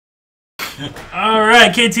All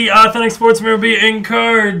right, KTAuthentics Sports Memorabilia and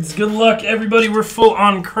Cards. Good luck, everybody. We're full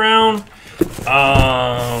on Crown.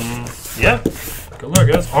 Yeah. Good luck,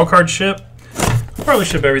 guys. All cards ship. I'll probably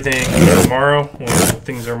ship everything tomorrow when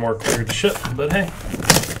things are more clear to ship. But hey,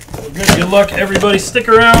 good luck, everybody. Stick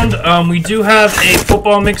around. We do have a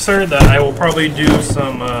football mixer that I will probably do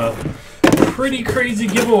some pretty crazy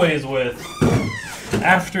giveaways with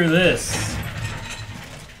after this.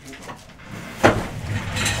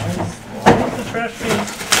 Why is the trash can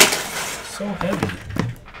so heavy?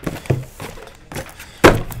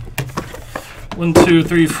 1, 2,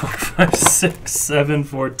 3, 4, 5, 6, 7,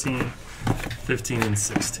 14, 15, and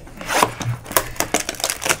 16.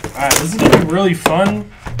 Alright, this is going to be really fun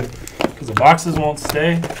because the boxes won't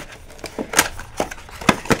stay.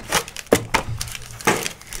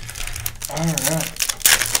 Alright.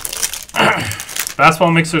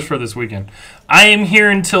 Basketball mixers for this weekend. I am here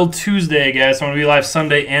until Tuesday, guys. So I'm going to be live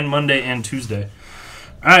Sunday and Monday and Tuesday.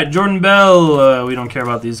 Alright, Jordan Bell. We don't care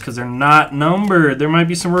about these because they're not numbered. There might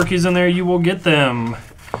be some rookies in there. You will get them.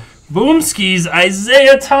 Boomskis.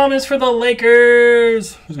 Isaiah Thomas for the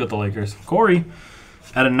Lakers. Who's got the Lakers? Corey.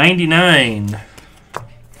 Out of 99.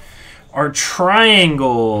 Our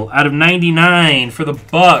triangle. Out of 99 for the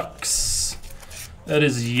Bucks. That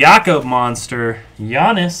is Jakob Monster.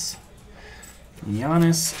 Giannis.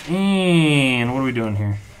 And what are we doing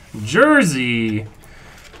here? Jersey.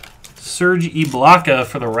 Serge Ibaka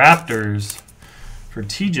for the Raptors. For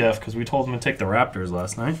T-Jeff, because we told him to take the Raptors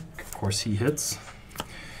last night. Of course, he hits.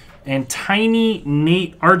 And Tiny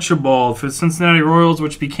Nate Archibald for the Cincinnati Royals,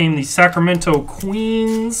 which became the Sacramento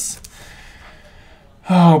Queens.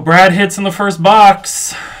 Oh, Brad hits in the first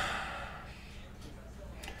box.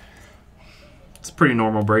 It's a pretty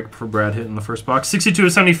normal break for Brad hit in the first box. 62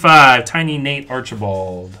 of 75, Tiny Nate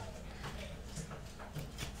Archibald.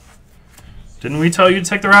 Didn't we tell you to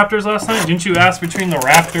take the Raptors last night? Didn't you ask between the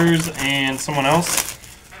Raptors and someone else?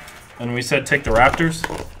 And we said take the Raptors?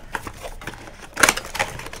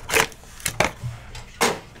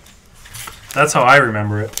 That's how I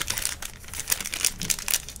remember it.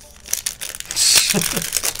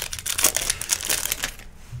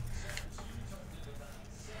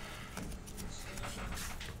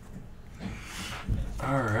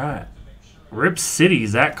 All right. Rip City,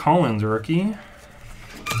 Zach Collins, rookie.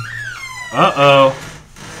 Uh-oh.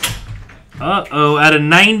 Uh-oh, out of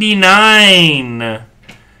 99.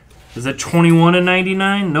 Is it 21 of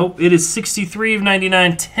 99? Nope, it is 63 of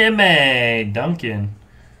 99. Timmy Duncan.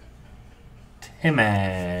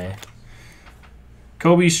 Timmy.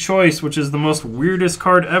 Kobe's Choice, which is the most weirdest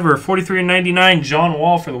card ever. 43 of 99, John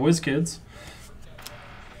Wall for the WizKids.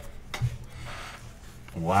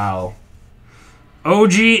 Wow.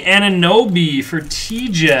 OG Anunoby for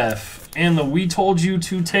T-Jeff. And the we told you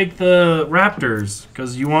to take the Raptors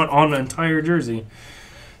because you want on the entire jersey.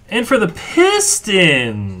 And for the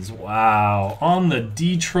Pistons, wow, on the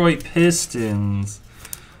Detroit Pistons,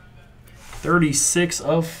 36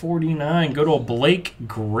 of 49. Go to a Blake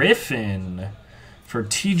Griffin for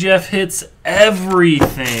T-Jeff hits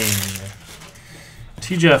everything.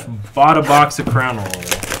 T-Jeff bought a box of Crown Roll.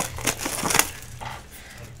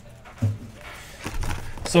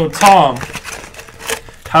 So Tom,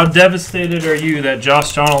 how devastated are you that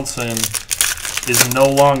Josh Donaldson is no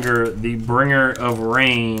longer the bringer of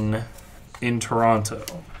rain in Toronto?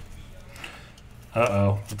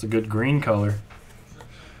 Uh-oh. That's a good green color.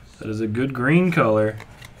 That is a good green color.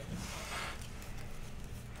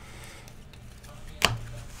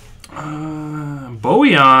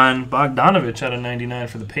 Bojan Bogdanovic out of 99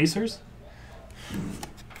 for the Pacers.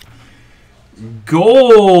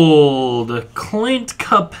 Gold. Clint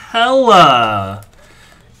Capella.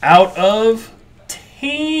 Out of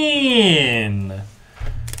 10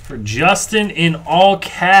 for Justin in all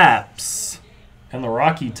caps. And the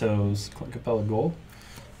Rocky Toes. Clint Capella gold.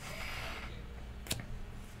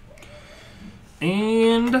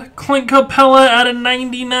 And Clint Capella out of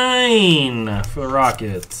 99 for the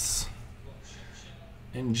Rockets.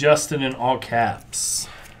 And Justin in all caps.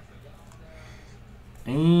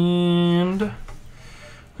 And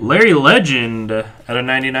Larry Legend out of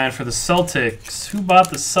 99 for the Celtics. Who bought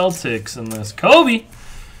the Celtics in this? Kobe.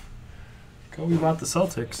 Kobe bought the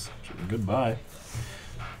Celtics. Goodbye.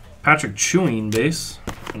 Patrick Chewing base.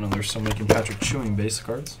 I know they're still making Patrick Chewing base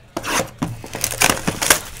cards.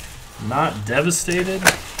 Not devastated.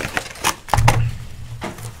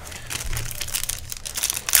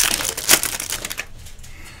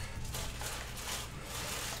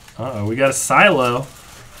 Uh-oh, we got a Silo.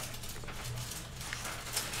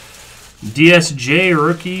 DSJ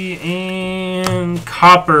rookie and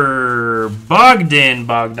Copper Bogdan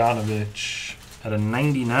Bogdanovic. out of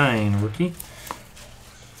 99, rookie.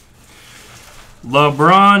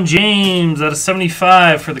 LeBron James out of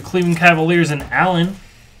 75 for the Cleveland Cavaliers and Allen.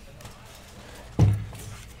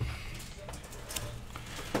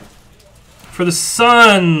 For the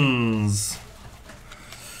Suns,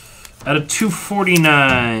 out of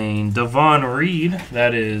 249, Devon Reed.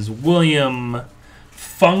 That is William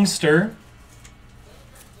Fungster.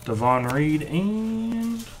 Devon Reed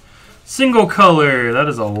and single color. That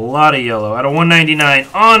is a lot of yellow. Out of 199,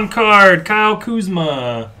 on card, Kyle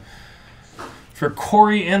Kuzma. For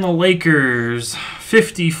Corey and the Lakers,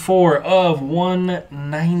 54 of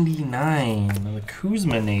 199. The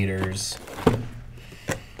Kuzmanators.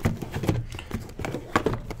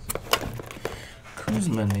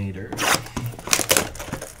 Kuzmanators.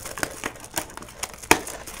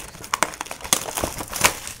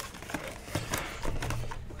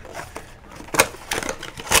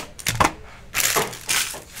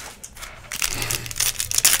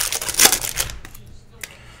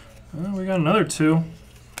 Well, we got another 2.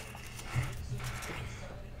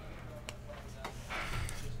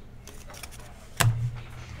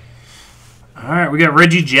 All right, we got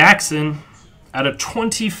Reggie Jackson out of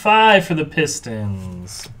 25 for the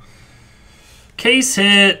Pistons. Case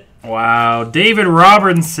hit. Wow. David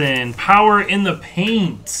Robinson, power in the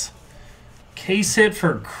paint. Case hit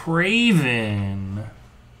for Craven.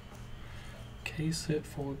 Case hit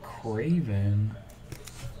for Craven.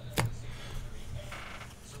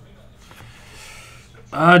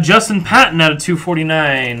 Justin Patton out of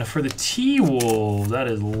 249 for the T-Wolves. That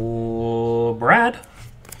is Brad.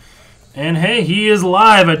 And hey, he is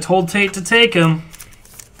live. I told Tate to take him.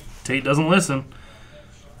 Tate doesn't listen.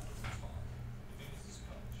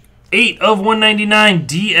 8 of 199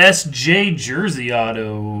 DSJ jersey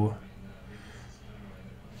auto.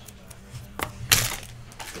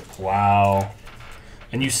 Wow.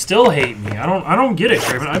 And you still hate me. I don't get it,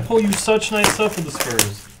 Craven. I pull you such nice stuff with the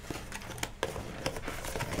Spurs.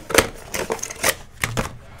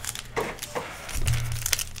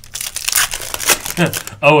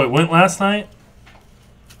 Oh, it went last night?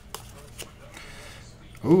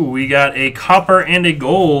 Ooh, we got a copper and a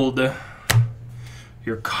gold.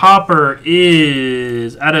 Your copper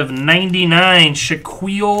is out of 99,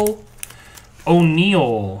 Shaquille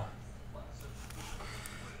O'Neal.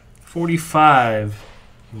 45,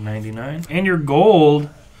 99. And your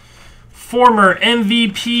gold, former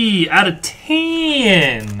MVP out of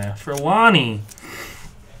 10 for Lonnie.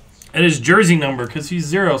 It is jersey number because he's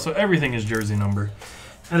 0, so everything is jersey number.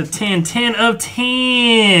 Out of 10, 10 of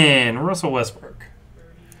 10. Russell Westbrook.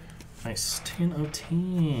 Nice, 10 of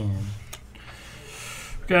 10.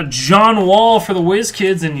 We got John Wall for the Wiz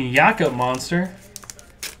Kids and Jakob Monster.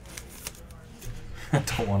 I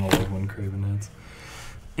don't want to look when Craven hits.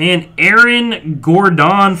 And Aaron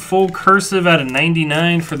Gordon, full cursive out of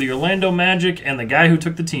 99 for the Orlando Magic and the guy who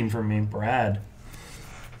took the team from me, Brad.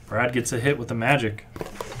 Brad gets a hit with the Magic.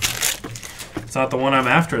 It's not the one I'm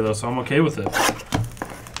after, though, so I'm okay with it.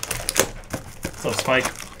 What's up, Spike?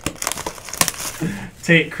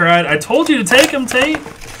 Tate cried. I told you to take him, Tate.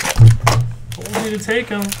 Told you to take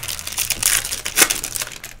him.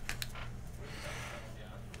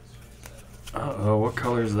 Uh-oh, what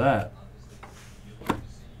color is that?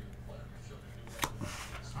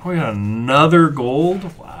 Oh, we got another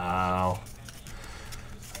gold? Wow.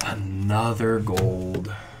 Another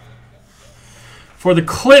gold. For the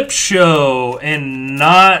Clip Show and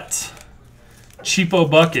not Cheapo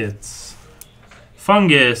Buckets.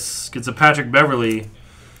 Fungus gets a Patrick Beverly.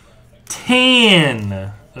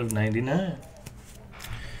 10 of 99.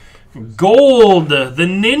 Gold, the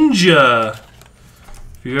Ninja.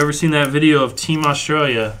 If you've ever seen that video of Team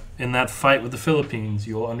Australia in that fight with the Philippines,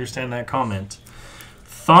 you'll understand that comment.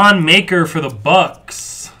 Thon Maker for the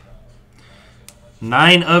Bucks.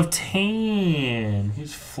 9 of 10.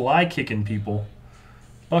 He's fly kicking people.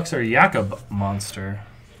 Bucks are Jakob Monster.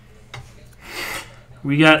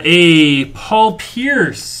 We got a Paul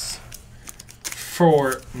Pierce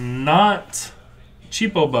for not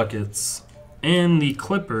Cheapo Buckets. And the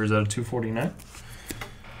Clippers out of 249.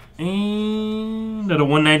 And out of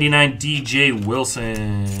 199, DJ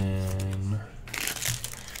Wilson.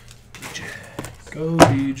 DJ. Go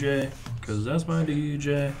DJ, because that's my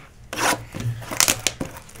DJ.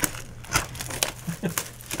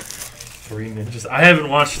 Three Ninjas. I haven't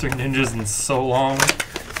watched Three Ninjas in so long.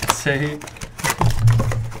 Say.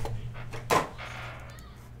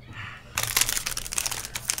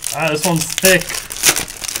 Ah, this one's thick.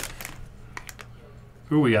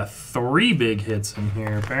 Ooh, we got 3 big hits in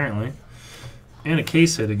here, apparently. And a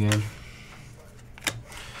case hit again.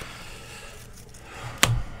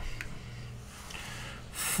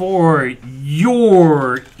 for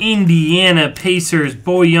your Indiana Pacers,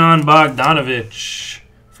 Bojan Bogdanovic.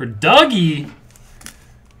 For Dougie.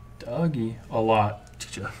 Dougie, a lot.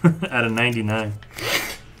 Out of 99.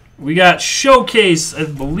 We got Showcase. I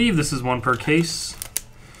believe this is one per case.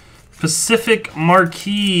 Pacific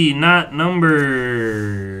Marquee, not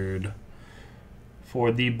numbered.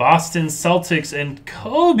 For the Boston Celtics and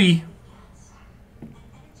Kobe.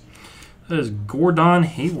 That is Gordon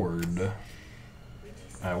Hayward.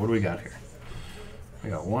 All right, what do we got here?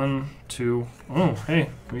 We got 1, 2. Oh,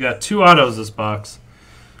 hey, we got 2 autos this box.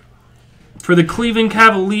 For the Cleveland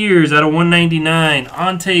Cavaliers out of 199,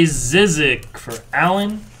 Ante Zizic for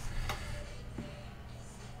Allen.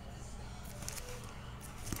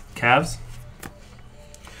 Cavs.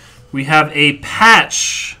 We have a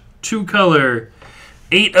patch, 2-color,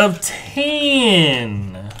 8 of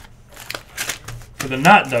 10 for the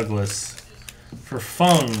not Douglas. For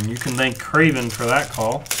Fung, you can thank Craven for that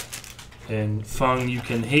call. And Fung, you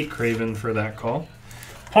can hate Craven for that call.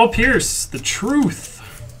 Paul Pierce, the truth.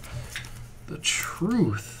 The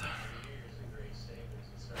truth.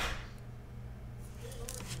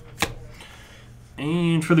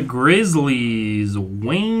 And for the Grizzlies,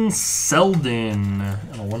 Wayne Selden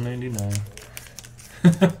at a 199.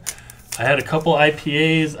 I had a couple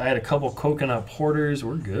IPAs. I had a couple coconut porters.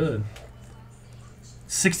 We're good.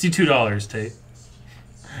 $62, Tate.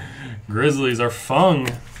 Grizzlies are Fung.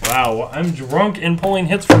 Wow, I'm drunk and pulling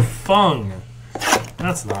hits for Fung.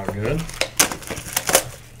 That's not good.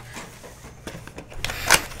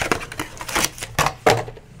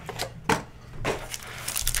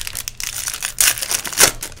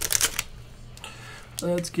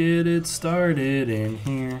 Let's get it started in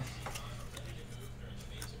here.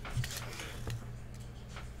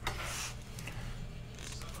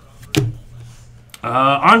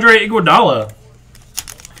 Andre Iguodala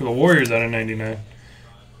for the Warriors out of 99.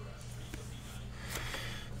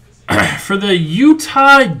 For the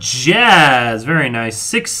Utah Jazz, very nice.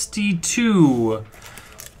 62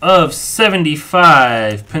 of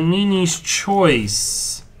 75. Panini's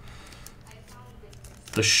Choice.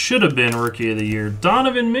 The should-have-been Rookie of the Year,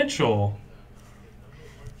 Donovan Mitchell.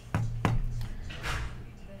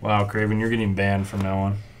 Wow, Craven, you're getting banned from now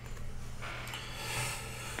on.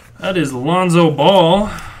 That is Lonzo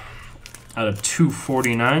Ball out of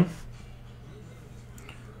 249.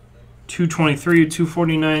 223,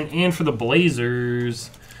 249, and for the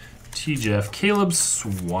Blazers, T-Jeff, Caleb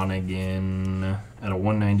Swanigan at a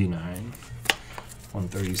 199.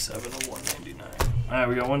 137 of 199. All right,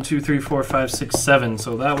 we got 1, 2, 3, 4, 5, 6, 7.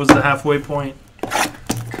 So that was the halfway point.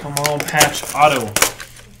 Come on, patch auto.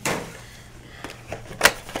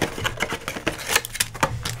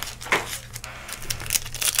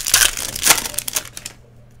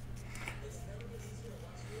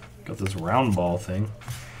 Got this round ball thing.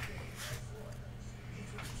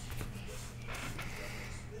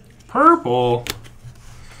 Purple.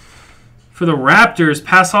 For the Raptors,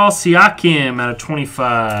 Pascal Siakam out of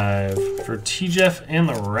 25. For T-Jeff and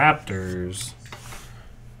the Raptors.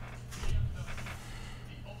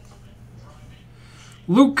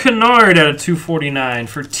 Luke Kennard out of 249.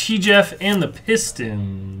 For T-Jeff and the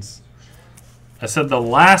Pistons. I said the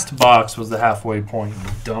last box was the halfway point.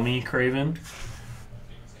 Dummy, Craven.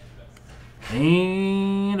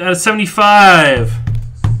 And out of 75.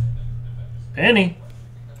 Penny.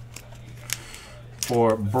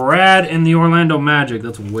 For Brad and the Orlando Magic.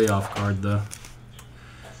 That's way off card, though.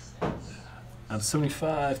 Out of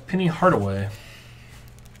 75, Penny Hardaway.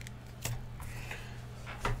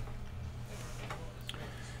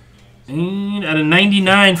 And out of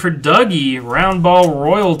 99 for Dougie, round ball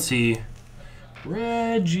royalty.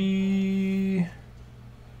 Reggie.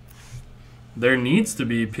 There needs to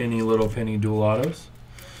be Penny, Little Penny dual autos.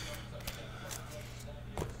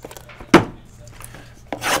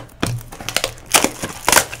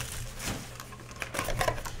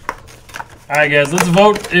 All right, guys, let's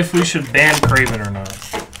vote if we should ban Craven or not.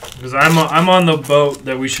 Because I'm on the boat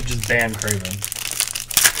that we should just ban Craven.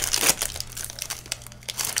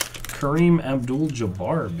 Kareem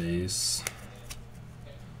Abdul-Jabbar base.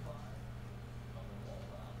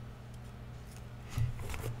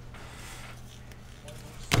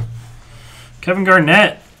 Kevin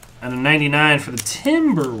Garnett at a 99 for the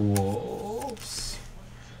Timberwolves.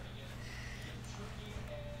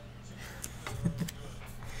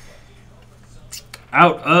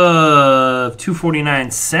 Out of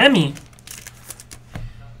 249, Semi.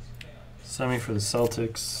 Semi for the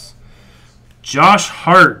Celtics. Josh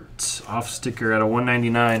Hart, off sticker at a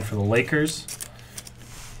 199 for the Lakers.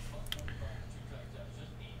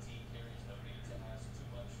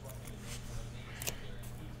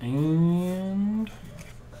 And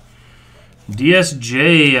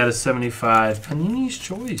DSJ out of 75. Panini's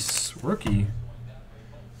Choice. Rookie.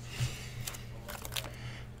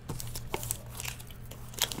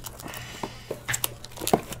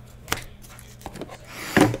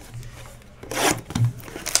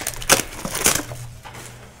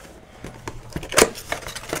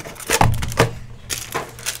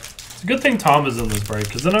 It's a good thing Tom is in this break,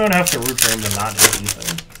 because then I don't have to root for him to not hit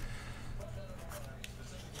anything.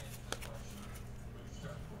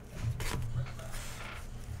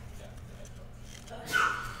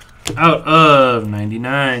 Out of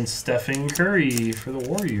 99, Stephen Curry for the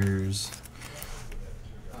Warriors.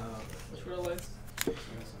 Which were the lights?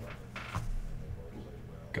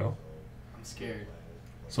 Go. I'm scared.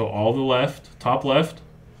 So all the left, top left,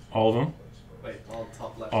 all of them. Wait, all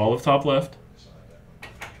top left. All of top left.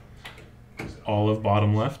 All of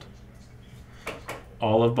bottom left.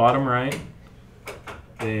 All of bottom right.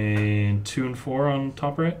 And 2 and 4 on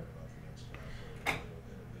top right.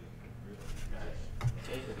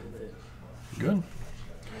 Good.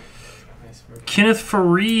 Nice. Kenneth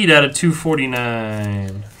Faried out of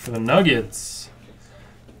 249 for the Nuggets.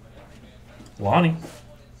 Lonnie.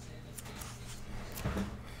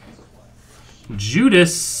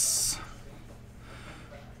 Judas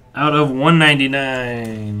out of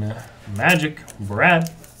 199. Magic.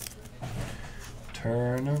 Brad.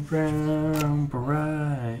 Turn around,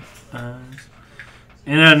 bright eyes.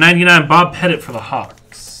 And out of 99, Bob Pettit for the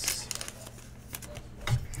Hawks.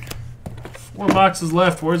 4 boxes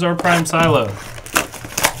left. Where's our prime silo?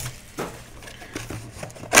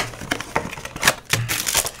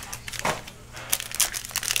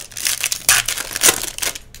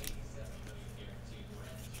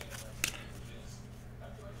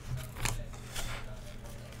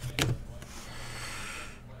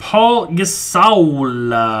 Paul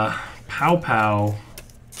Gasol, Pow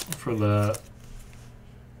for the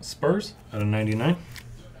Spurs out of 99.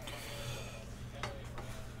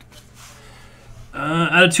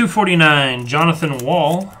 Out of 249, Jonathan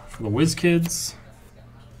Wall for the Whiz Kids.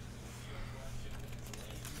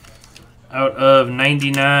 Out of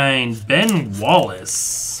 99, Ben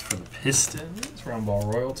Wallace for the Pistons. Round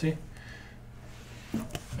ball royalty.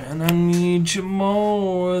 And I need you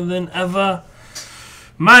more than ever.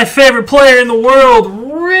 My favorite player in the world,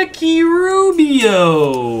 Ricky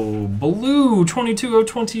Rubio. Blue,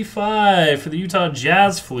 22/25 for the Utah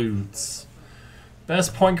Jazz Flutes.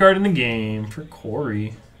 Best point guard in the game for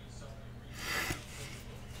Corey.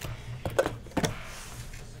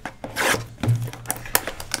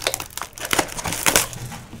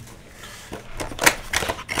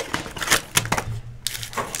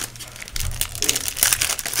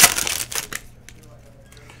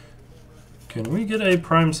 Can we get a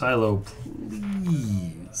prime silo,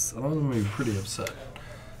 please? I'm going to be pretty upset.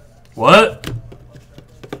 What?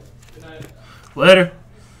 Good night. Later.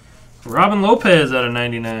 Robin Lopez out of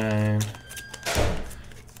 99.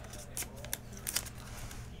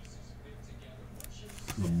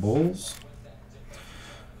 The Bulls.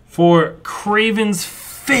 For Craven's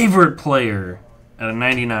favorite player out of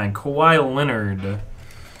 99, Kawhi Leonard.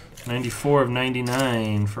 94 of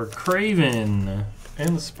 99 for Craven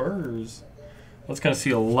and the Spurs. Let's kind of see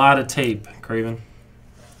a lot of tape, Craven.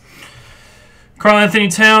 Karl Anthony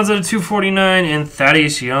Towns out of 249 and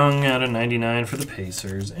Thaddeus Young out of 99 for the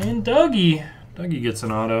Pacers. And Dougie. Dougie gets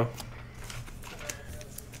an auto.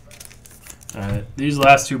 Alright, these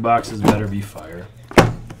last 2 boxes better be fire.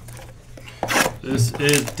 This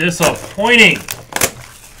is disappointing.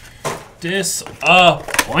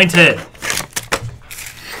 Disappointed.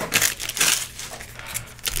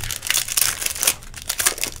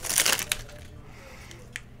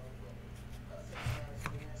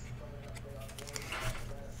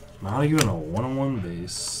 Not even a 1-on-1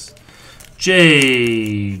 base.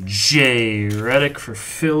 J.J. Redick for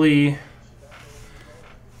Philly.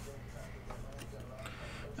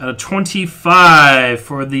 Out of 25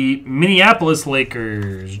 for the Minneapolis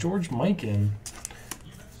Lakers, George Mikan.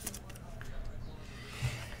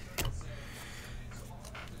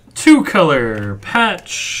 Two-color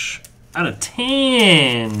patch out of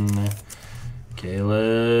 10.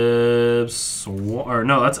 Caleb or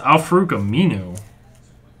no, that's Al-Farouq Aminu.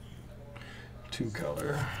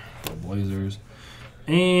 Two-color for the Blazers.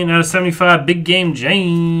 And out of 75, Big Game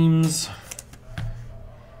James.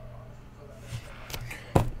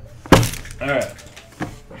 All right.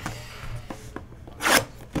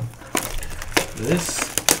 This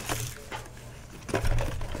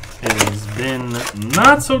has been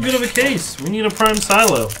not so good of a case. We need a prime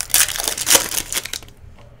silo.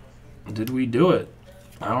 Did we do it?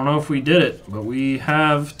 I don't know if we did it, but we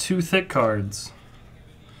have 2 thick cards.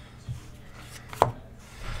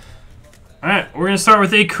 All right, we're going to start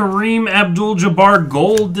with a Kareem Abdul-Jabbar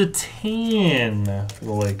gold to tan for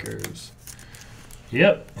the Lakers.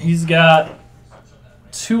 Yep, he's got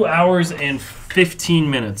 2 hours and 15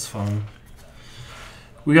 minutes, fun.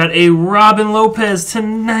 We got a Robin Lopez to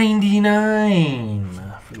 99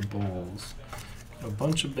 for the Bulls. Got a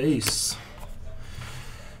bunch of base.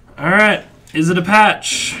 All right, is it a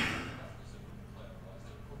patch?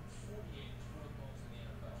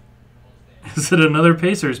 Is it another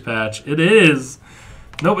Pacers patch? It is.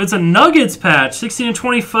 Nope, it's a Nuggets patch. 16 and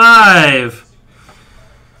 25.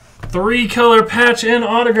 3-color patch and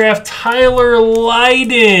autograph. Tyler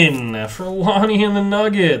Lydon for Lonnie and the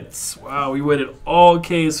Nuggets. Wow, we waited all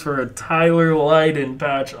case for a Tyler Lydon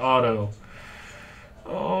patch auto.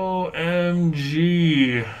 OMG.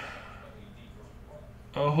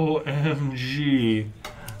 OMG.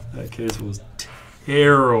 That case was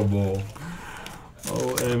terrible.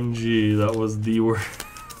 OMG, that was the worst.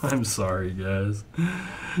 I'm sorry, guys.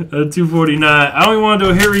 249. I don't even want to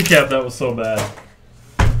do a hit recap. That was so bad.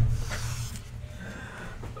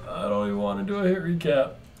 I don't even want to do a hit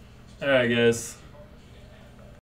recap. All right, guys.